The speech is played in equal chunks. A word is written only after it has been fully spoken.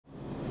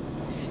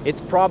It's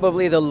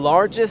probably the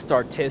largest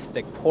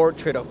artistic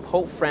portrait of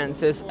Pope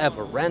Francis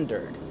ever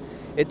rendered.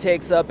 It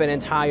takes up an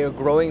entire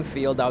growing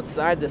field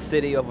outside the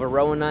city of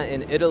Verona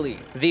in Italy.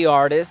 The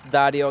artist,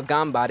 Dario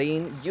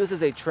Gambarin,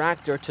 uses a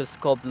tractor to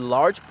sculpt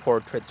large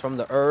portraits from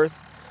the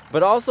earth,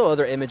 but also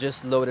other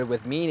images loaded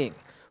with meaning.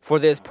 For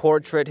this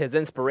portrait, his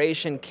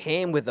inspiration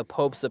came with the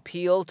Pope's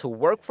appeal to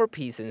work for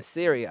peace in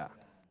Syria.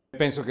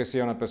 Penso che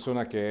sia una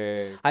persona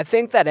che I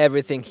think that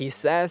everything he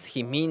says,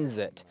 he means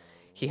it.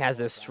 He has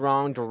this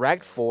strong,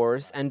 direct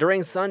force, and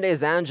during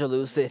Sunday's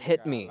Angelus, it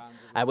hit me.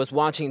 I was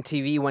watching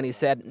TV when he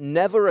said,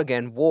 "Never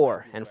again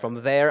war," and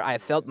from there I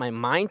felt my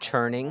mind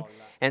churning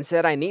and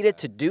said I needed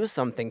to do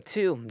something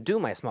too, do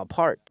my small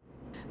part.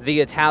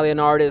 The Italian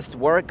artist's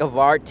work of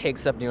art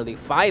takes up nearly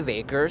 5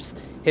 acres.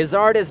 His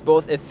art is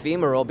both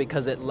ephemeral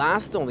because it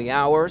lasts only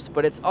hours,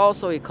 but it's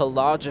also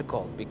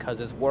ecological because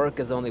his work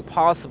is only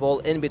possible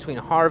in between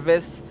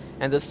harvests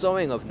and the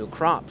sowing of new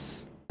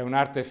crops. è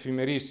un'arte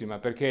effimerissima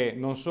perché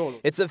non solo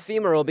It's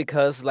ephemeral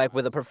because, like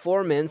with a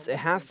performance, it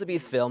has to be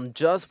filmed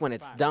just when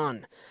it's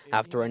done.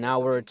 After an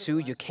hour or two,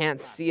 you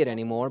can't see it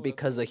anymore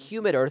because the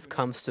humid earth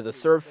comes to the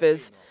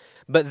surface,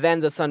 but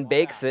then the sun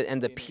bakes it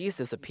and the piece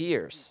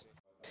disappears.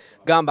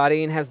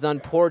 Gambarin has done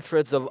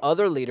portraits of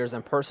other leaders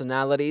and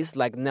personalities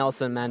like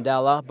Nelson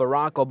Mandela,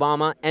 Barack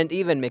Obama, and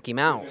even Mickey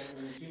Mouse.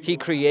 He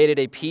created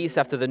a piece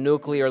after the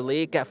nuclear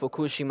leak at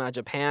Fukushima,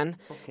 Japan,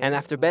 and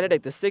after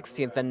Benedict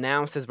XVI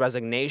announced his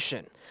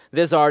resignation.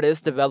 This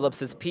artist develops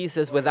his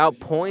pieces without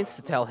points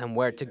to tell him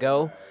where to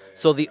go,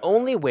 so the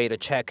only way to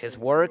check his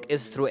work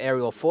is through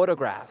aerial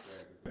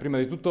photographs. prima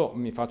di tutto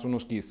mi faccio uno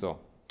schizzo.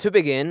 To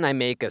begin, I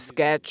make a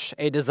sketch,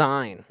 a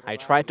design. I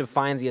try to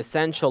find the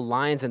essential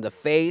lines in the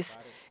face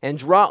and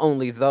draw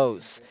only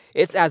those.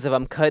 It's as if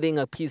I'm cutting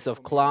a piece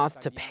of cloth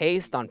to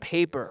paste on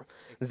paper.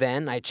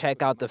 Then I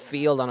check out the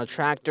field on a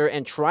tractor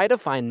and try to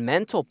find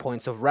mental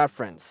points of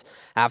reference.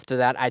 After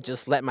that, I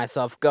just let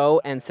myself go,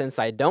 and since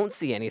I don't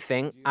see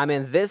anything, I'm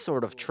in this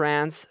sort of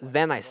trance,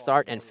 then I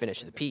start and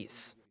finish the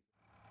piece.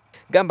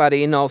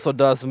 Gambarin also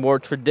does more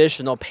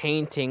traditional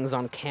paintings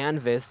on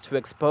canvas to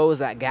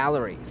expose at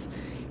galleries.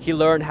 He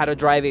learned how to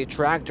drive a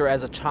tractor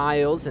as a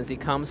child since he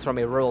comes from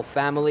a rural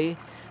family.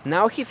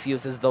 Now he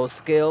fuses those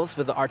skills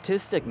with the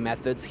artistic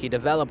methods he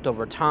developed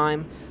over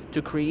time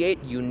to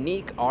create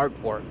unique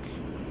artwork.